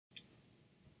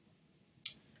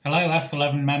Hello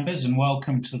F11 members and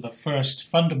welcome to the first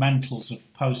Fundamentals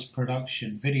of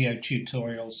Post-Production video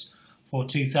tutorials for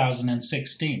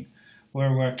 2016.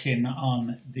 We're working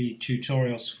on the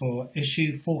tutorials for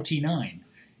issue 49,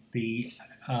 the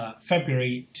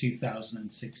February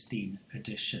 2016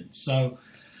 edition. So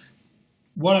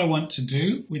what I want to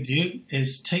do with you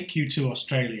is take you to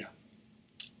Australia,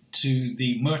 to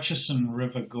the Murchison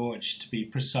River gorge to be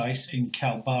precise, in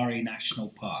Kalbarri National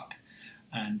Park,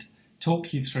 and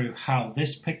talk you through how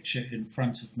this picture in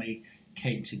front of me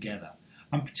came together.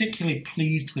 I'm particularly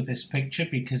pleased with this picture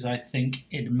because I think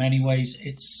in many ways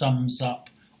it sums up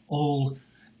all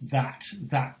that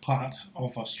part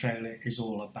of Australia is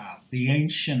all about. The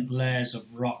ancient layers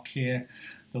of rock here,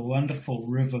 the wonderful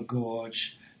river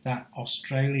gorge, that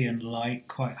Australian light,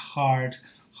 quite hard,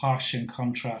 harsh and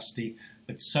contrasty,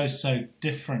 but so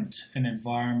different an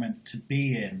environment to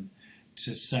be in,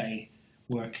 to say,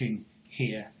 working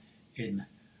here in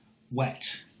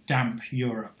wet, damp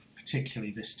Europe, particularly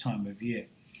this time of year.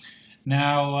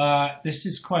 Now, this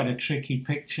is quite a tricky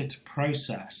picture to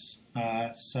process,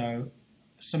 so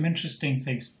some interesting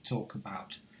things to talk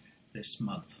about this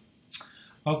month.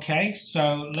 Okay,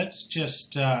 so let's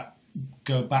just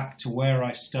go back to where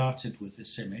I started with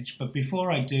this image, but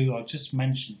before I do, I'll just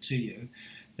mention to you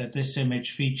that this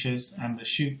image features, and the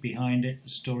shoot behind it, the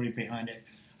story behind it,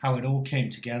 how it all came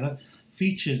together,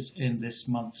 features in this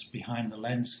month's Behind the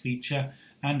Lens feature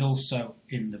and also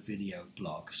in the video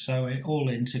blog. So it all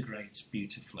integrates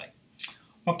beautifully.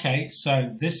 Okay,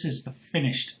 so this is the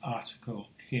finished article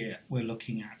here we're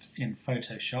looking at in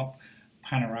Photoshop,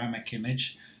 panoramic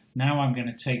image. Now I'm going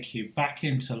to take you back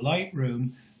into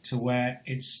Lightroom to where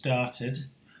it started,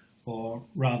 or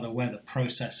rather where the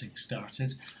processing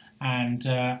started, and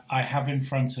I have in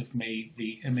front of me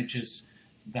the images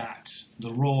that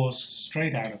the raws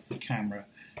straight out of the camera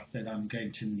that I'm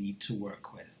going to need to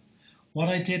work with. What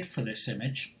I did for this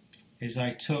image is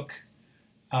I took,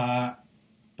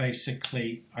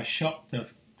 basically I shot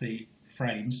the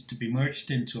frames to be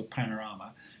merged into a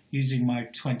panorama using my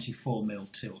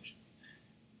 24mm tilt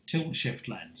and shift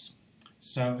lens.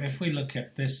 So if we look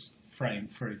at this frame,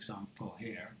 for example,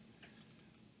 here,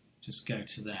 just go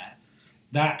to there.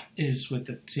 That is with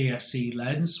the TSE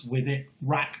lens, with it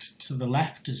racked to the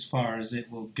left as far as it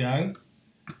will go.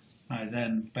 I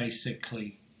then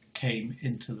basically came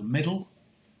into the middle,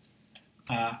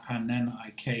 and then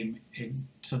I came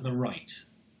into the right.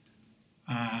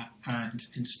 And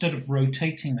instead of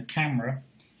rotating the camera,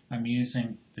 I'm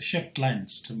using the shift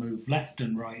lens to move left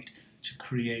and right to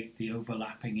create the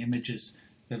overlapping images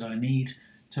that I need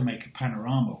to make a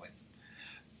panorama with.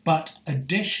 But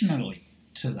additionally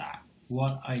to that,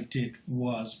 what I did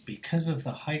was, because of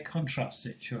the high contrast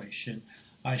situation,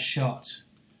 I shot,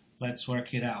 let's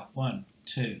work it out,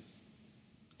 3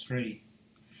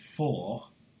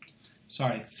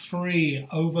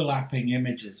 overlapping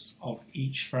images of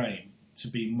each frame to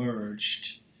be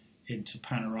merged into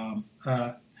panorama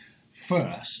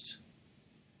first,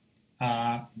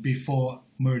 before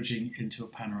merging into a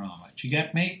panorama. Do you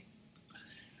get me?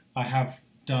 I have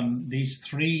done these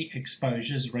 3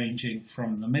 exposures ranging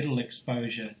from the middle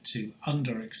exposure to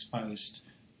underexposed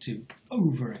to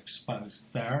overexposed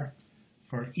there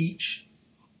for each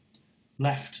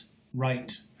left,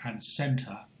 right and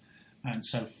center. And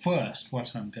so first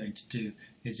what I'm going to do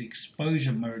is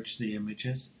exposure merge the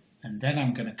images, and then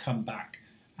I'm going to come back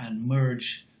and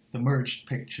merge the merged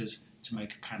pictures to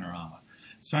make a panorama.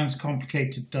 Sounds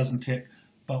complicated, doesn't it?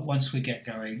 But once we get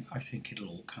going, I think it'll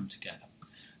all come together.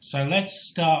 So let's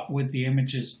start with the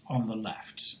images on the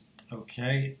left.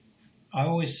 Okay, I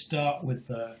always start with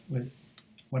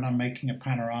when I'm making a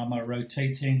panorama,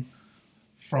 rotating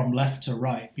from left to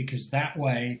right, because that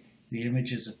way the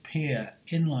images appear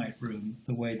in Lightroom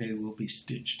the way they will be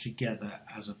stitched together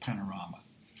as a panorama.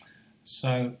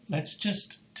 So let's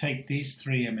just take these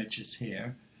 3 images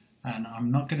here, and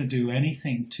I'm not going to do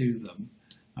anything to them.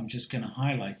 I'm just going to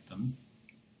highlight them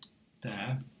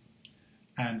there.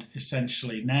 And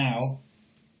essentially now,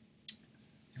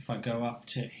 if I go up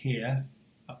to here,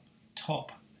 up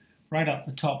top, right up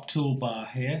the top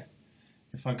toolbar here,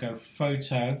 if I go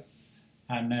Photo,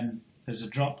 and then there's a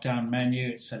drop-down menu,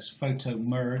 it says Photo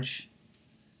Merge,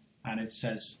 and it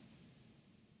says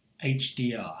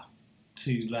HDR,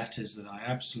 2 letters that I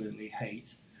absolutely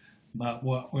hate. But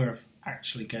what we're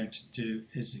actually going to do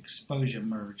is exposure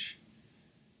merge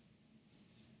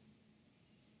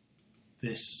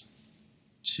this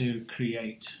to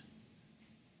create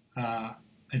a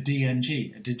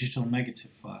DNG, a digital negative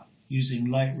file, using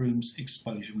Lightroom's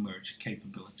exposure merge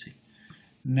capability.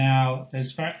 Now,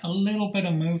 there's a little bit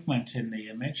of movement in the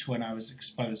image when I was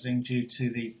exposing due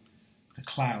to the the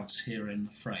clouds here in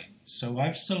the frame. So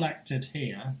I've selected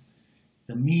here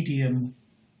the medium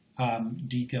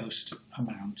deghost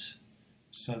amount,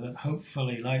 so that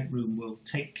hopefully Lightroom will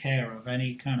take care of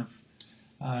any kind of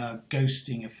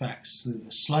ghosting effects through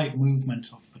the slight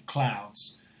movement of the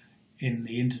clouds in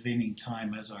the intervening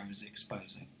time as I was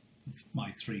exposing my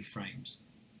 3 frames.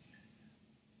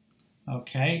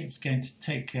 Okay, it's going to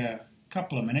take a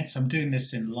couple of minutes. I'm doing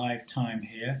this in live time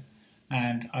here,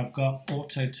 and I've got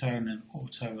auto tone and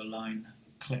auto align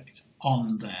clicked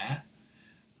on there,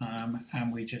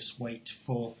 and we just wait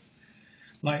for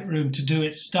Lightroom to do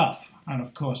its stuff. And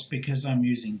of course, because I'm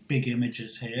using big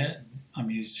images here,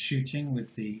 I'm shooting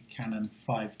with the Canon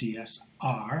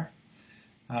 5DS-R.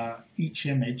 Each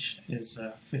image is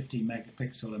a 50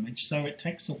 megapixel image, so it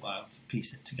takes a while to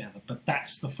piece it together, but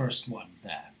that's the first one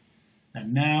there.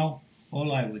 And now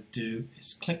all I would do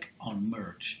is click on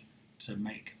merge to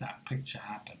make that picture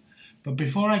happen. But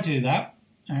before I do that,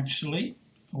 actually,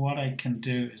 what I can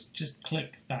do is just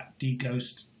click that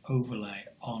deghost overlay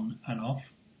on and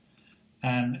off,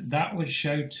 and that would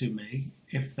show to me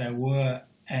if there were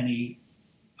any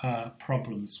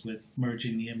problems with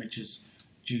merging the images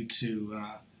due to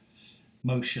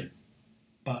motion.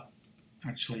 But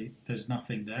actually there's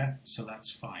nothing there, so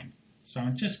that's fine. So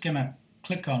I'm just going to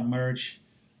click on merge,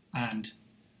 and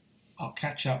I'll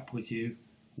catch up with you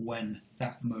when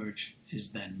that merge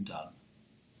is then done.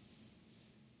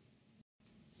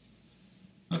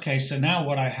 Okay, so now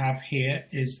what I have here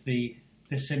is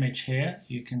this image here.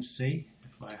 You can see,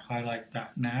 if I highlight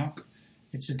that now,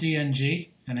 it's a DNG,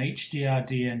 an HDR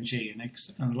DNG,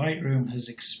 and Lightroom has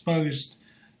exposed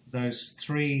those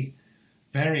 3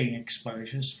 varying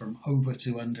exposures from over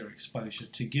to under exposure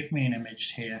to give me an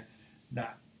image here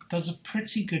that does a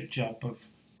pretty good job of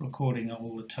recording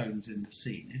all the tones in the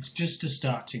scene. It's just a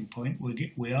starting point.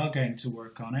 We are going to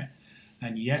work on it,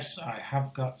 and yes, I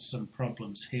have got some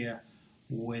problems here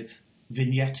with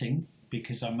vignetting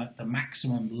because I'm at the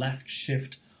maximum left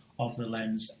shift of the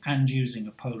lens and using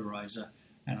a polarizer,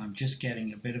 and I'm just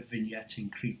getting a bit of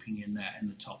vignetting creeping in there in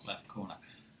the top left corner.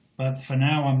 But for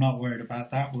now, I'm not worried about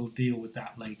that. We'll deal with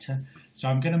that later. So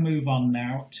I'm going to move on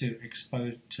now to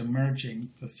merging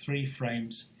the 3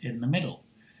 frames in the middle.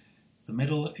 The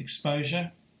middle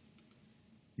exposure,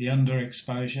 the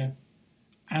underexposure,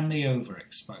 and the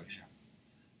overexposure.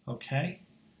 Okay,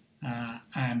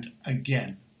 and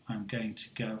again, I'm going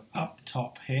to go up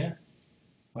top here,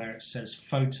 where it says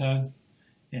photo,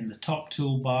 in the top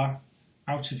toolbar,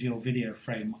 out of your video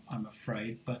frame, I'm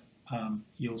afraid, but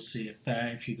you'll see it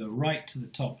there. If you go right to the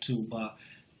top toolbar,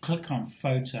 click on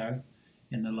photo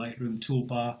in the Lightroom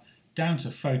toolbar, down to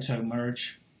photo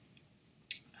merge,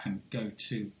 and go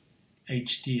to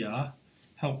HDR.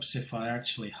 Helps if I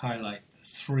actually highlight the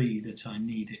 3 that I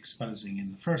need exposing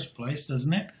in the first place,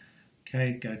 doesn't it?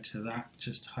 Okay, go to that,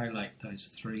 just highlight those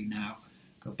 3 now.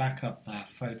 Go back up there,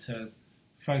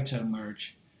 photo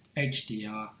merge,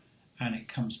 HDR, and it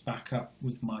comes back up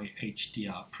with my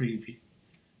HDR preview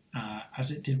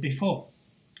as it did before.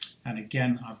 And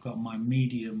again, I've got my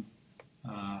medium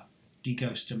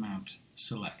deghost amount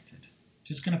selected.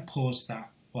 Just going to pause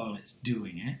that while it's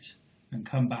doing it and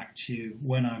come back to you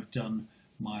when I've done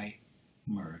my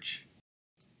merge.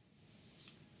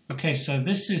 Okay, so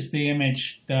this is the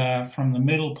image from the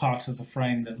middle part of the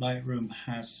frame that Lightroom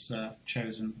has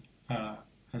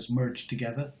has merged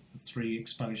together, the 3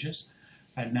 exposures.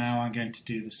 And now I'm going to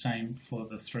do the same for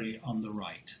the 3 on the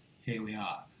right. Here we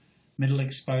are. Middle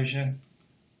exposure,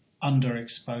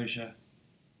 underexposure,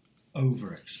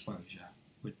 overexposure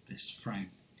with this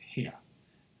frame here.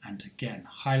 And again,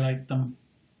 highlight them.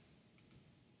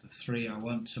 The 3 I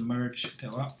want to merge,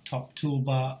 go up, top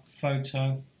toolbar,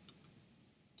 photo,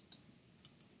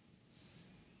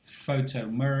 photo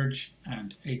merge,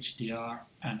 and HDR,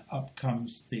 and up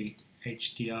comes the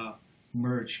HDR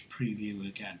merge preview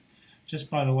again. Just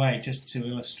by the way, just to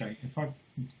illustrate, if I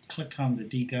click on the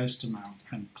deghost amount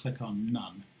and click on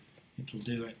none, it'll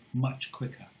do it much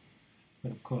quicker.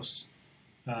 But of course,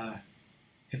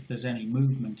 if there's any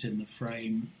movement in the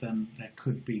frame, then there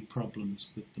could be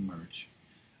problems with the merge.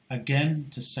 Again,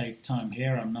 to save time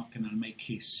here, I'm not going to make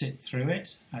you sit through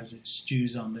it as it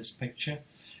stews on this picture.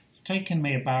 It's taken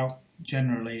me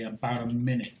generally about a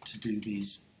minute to do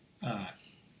these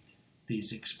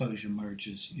exposure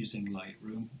merges using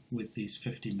Lightroom with these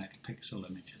 50 megapixel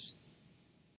images.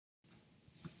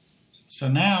 So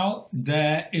now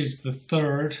there is the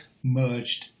 3rd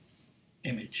merged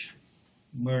image,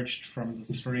 merged from the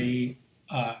 3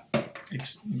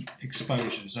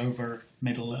 exposures, over,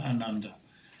 middle and under.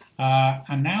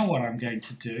 And now what I'm going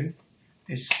to do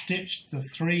is stitch the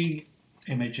 3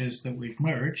 images that we've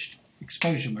merged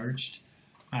exposure merged,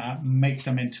 make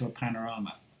them into a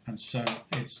panorama. And so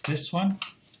it's this one,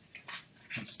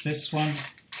 it's this one,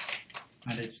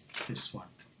 and it's this one.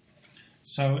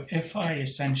 So if I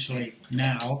essentially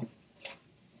now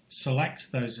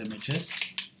select those images,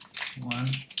 1,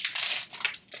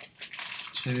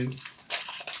 2,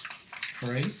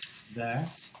 3, there,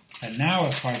 and now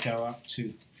if I go up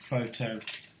to photo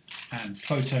and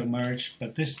photo merge,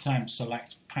 but this time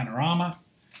select panorama,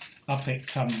 up it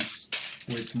comes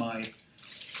with my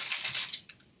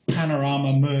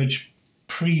panorama merge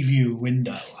preview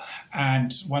window.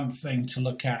 And one thing to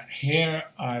look at here,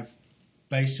 I've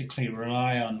basically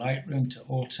rely on Lightroom to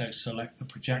auto select the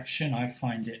projection. I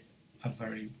find it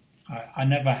I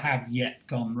never have yet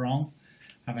gone wrong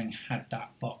having had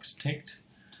that box ticked.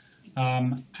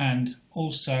 And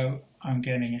also I'm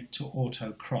getting it to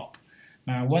auto crop.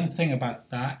 Now one thing about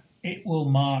that, it will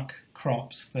mark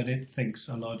crops that it thinks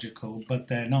are logical, but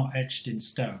they're not etched in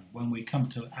stone. When we come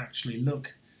to actually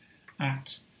look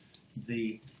at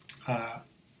the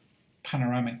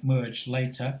panoramic merge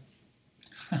later,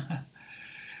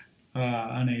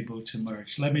 unable to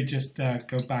merge. Let me just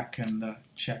go back and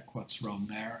check what's wrong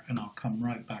there, and I'll come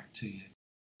right back to you.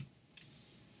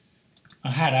 I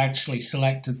had actually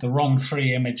selected the wrong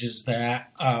 3 images there,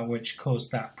 which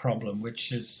caused that problem,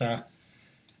 which is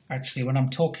actually when I'm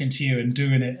talking to you and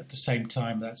doing it at the same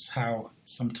time, that's how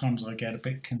sometimes I get a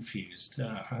bit confused.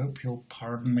 I hope you'll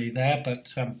pardon me there,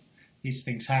 but these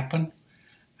things happen.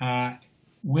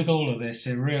 With all of this,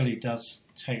 it really does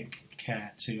take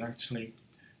care to actually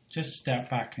just step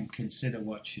back and consider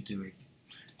what you're doing.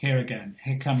 Here again,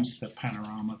 here comes the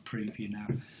panorama preview now.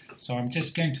 So I'm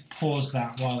just going to pause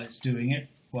that while it's doing it,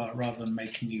 rather than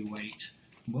making you wait.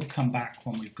 We'll come back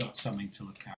when we've got something to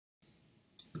look at.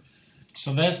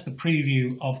 So there's the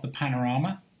preview of the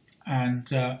panorama,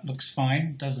 and looks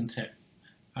fine, doesn't it?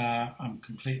 I'm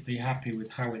completely happy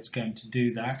with how it's going to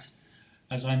do that.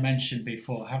 As I mentioned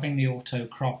before, having the auto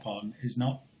crop on is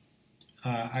not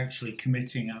actually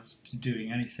committing us to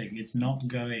doing anything. It's not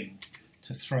going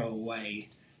to throw away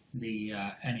the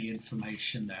any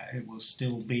information there. It will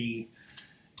still be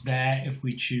there if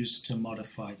we choose to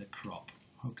modify the crop.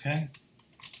 Okay,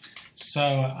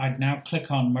 so I'd now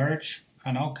click on merge,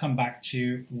 and I'll come back to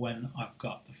you when I've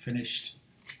got the finished,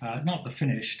 not the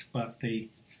finished, but the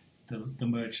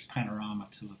merged panorama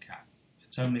to look at.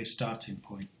 It's only a starting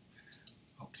point.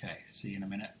 Okay, see you in a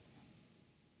minute.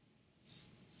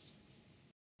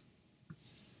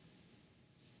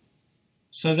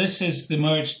 So this is the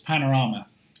merged panorama,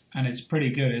 and it's pretty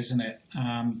good, isn't it?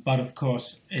 But of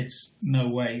course, it's no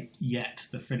way yet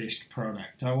the finished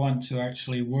product. I want to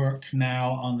actually work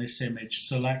now on this image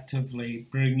selectively,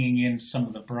 bringing in some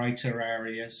of the brighter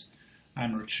areas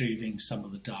and retrieving some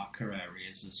of the darker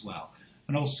areas as well,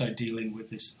 and also dealing with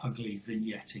this ugly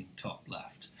vignetting top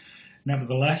left.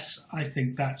 Nevertheless, I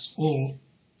think that's all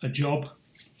a job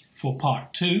for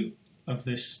part 2 of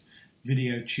this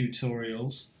video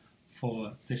tutorials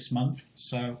for this month.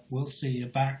 So we'll see you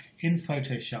back in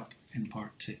Photoshop in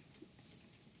part 2.